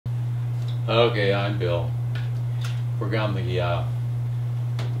Okay, I'm Bill. We're on the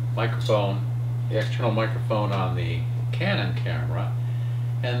microphone, the external microphone on the Canon camera,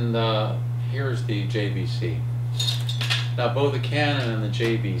 and here's the JVC. Now both the Canon and the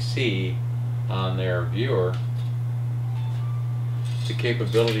JVC on their viewer, the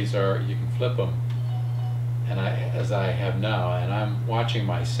capabilities are you can flip them, and as I have now, and I'm watching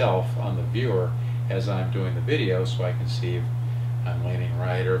myself on the viewer as I'm doing the video, so I can see if I'm leaning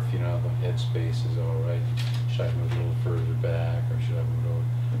right, or if the headspace is all right. Should I move a little further back, or should I move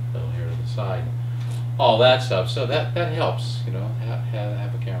a little here to the side? All that stuff. So that helps,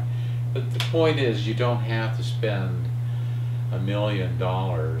 have a camera. But the point is, you don't have to spend $1 million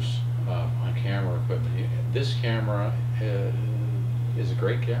on camera equipment. This camera is a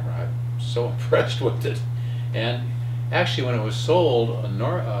great camera. I'm so impressed with it. And actually, when it was sold,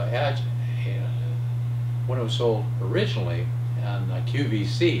 when it was sold originally on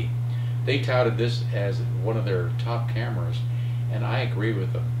QVC, they touted this as one of their top cameras, and I agree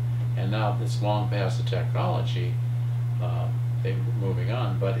with them. And now it's long past the technology, they're moving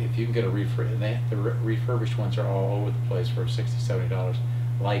on. But if you can get the refurbished ones are all over the place for $60, $70,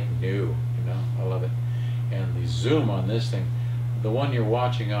 like new. I love it. And the zoom on this thing, the one you're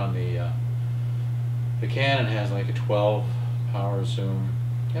watching on the Canon has like a 12 power zoom.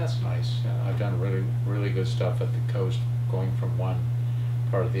 That's nice. I've done really good stuff at the coast, going from one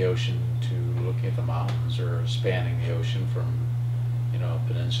part of the ocean to looking at the mountains, or spanning the ocean from a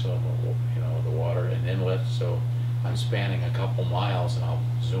peninsula, the water, and inlet. So I'm spanning a couple miles, and I'll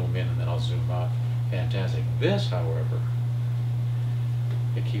zoom in and then I'll zoom out. Fantastic. This, however,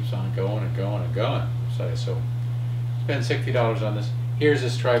 it keeps on going and going and going. So spend $60 on this. Here's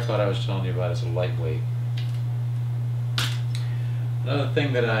this tripod I was telling you about. It's a lightweight. Another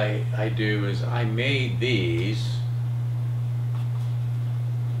thing that I do is I made these.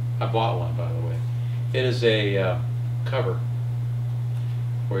 I bought one, by the way. It is a cover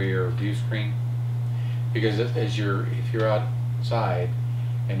for your view screen, because if you're outside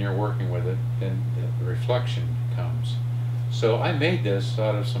and you're working with it, then the reflection comes. So I made this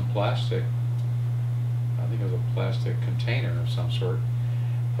out of some plastic. I think it was a plastic container of some sort.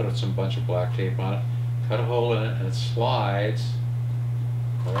 Put some bunch of black tape on it, cut a hole in it, and it slides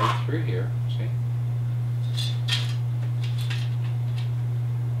right through here. See?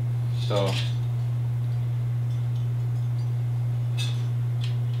 So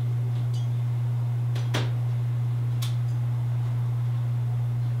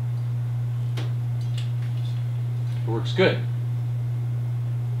it works good.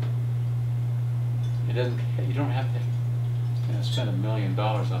 You don't have to spend $1 million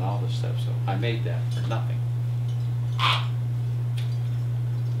on all this stuff. So I made that for nothing.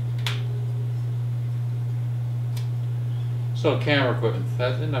 So camera equipment,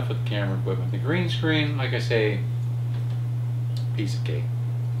 that's enough with the camera equipment. The green screen, like I say, piece of cake.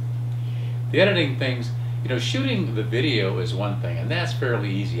 The editing things, shooting the video is one thing, and that's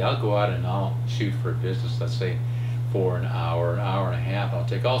fairly easy. I'll go out and I'll shoot for a business, let's say for an hour and a half. I'll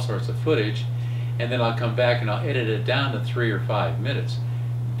take all sorts of footage, and then I'll come back and I'll edit it down to 3 or 5 minutes.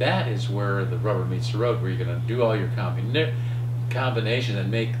 That is where the rubber meets the road, where you're going to do all your combination and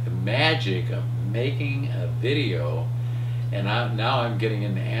make the magic of making a video. And now I'm getting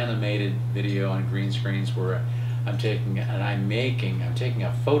into animated video on green screens, where I'm taking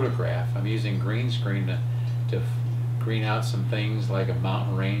a photograph. I'm using green screen to green out some things like a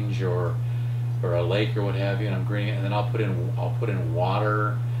mountain range or a lake or what have you, and I'm greening it, and then I'll put in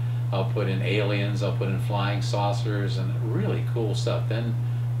water, I'll put in aliens, I'll put in flying saucers, and really cool stuff. Then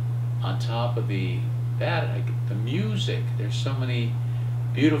on top of the music, there's so many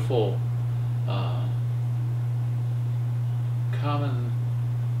beautiful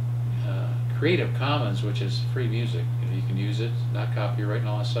Creative Commons, which is free music. You can use it, not copyright and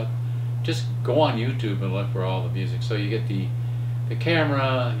all that stuff. Just go on YouTube and look for all the music. So you get the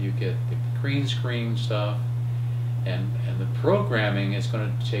camera, you get the green screen stuff, and the programming is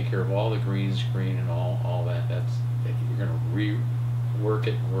going to take care of all the green screen and all that. You're going to rework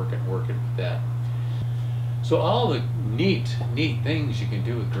it and work it with that. So all the neat things you can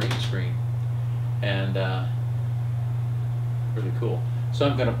do with green screen, and really cool. So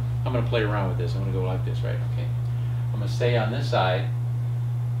I'm gonna play around with this. I'm gonna go like this, right? Okay. I'm gonna stay on this side,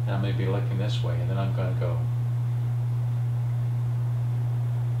 and I'm gonna be looking this way, and then I'm gonna go.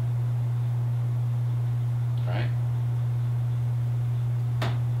 All right.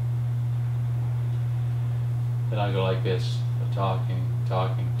 Then I'll go like this, talking.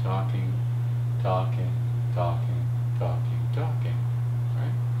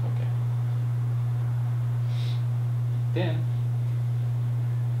 Right? Okay. Then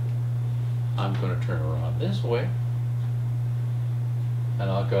I'm going to turn around this way, and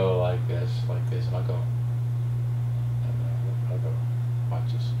I'll go like this, and I'll go,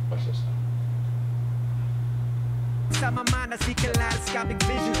 watch this now. Inside my mind I see kaleidoscopic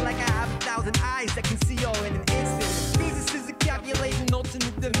visions, like I have 1,000 eyes that can see all in an instant. Jesus is a calculating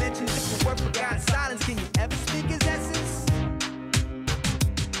alternate dimensions. If a word for God's silence, can you ever speak his essence?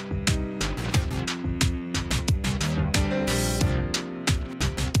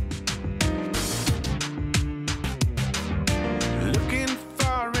 Looking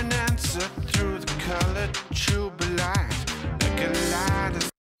for an answer through the colored tube of light, like a light.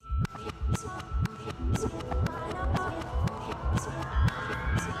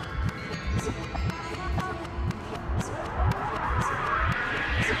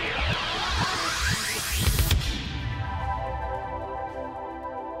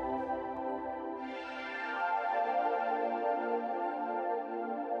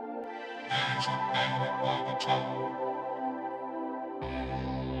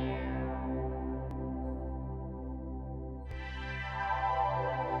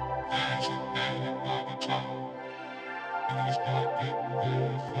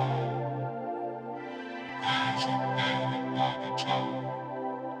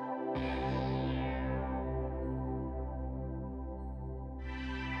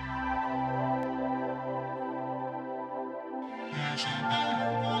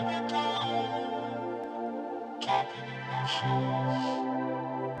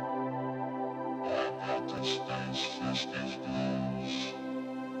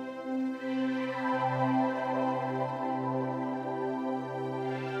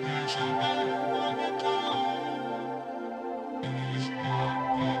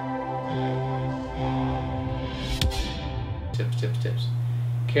 Tips.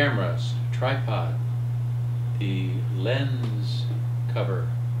 Cameras, tripod, the lens cover,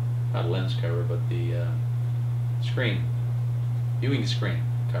 not lens cover, but the screen, viewing screen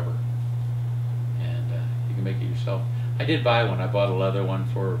cover, and you can make it yourself. I did buy one. I bought a leather one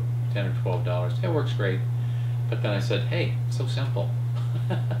for $10 or $12. It works great, but then I said, hey, it's so simple.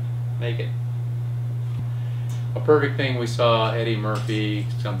 Make it. A perfect thing, we saw Eddie Murphy,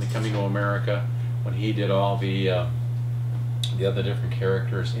 something Coming to America, when he did all the other different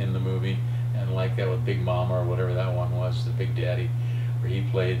characters in the movie, and like that with Big Mama or whatever that one was, the Big Daddy, where he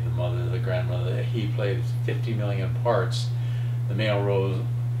played the mother, the grandmother. He played 50 million parts, the male role,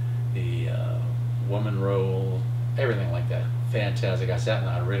 the woman role, everything like that. Fantastic. I sat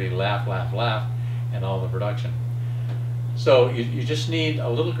and I really laughed, and all the production. So you just need a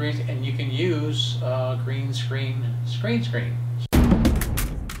little green, and you can use green screen.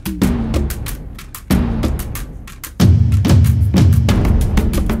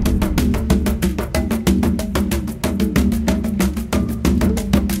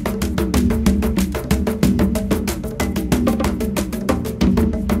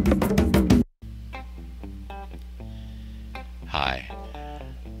 Hi,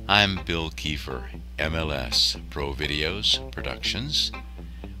 I'm Bill KEEFER, MLS Pro Videos Productions.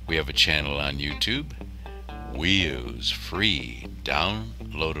 We have a channel on YouTube. We use free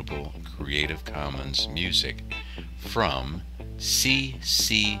downloadable Creative Commons music from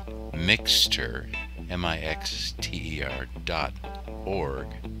CC Mixter, MIXTER.org.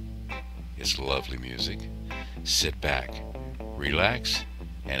 It's lovely music. Sit back, relax,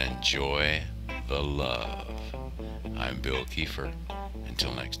 and enjoy the love. I'm Bill KEEFER.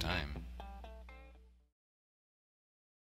 Until next time.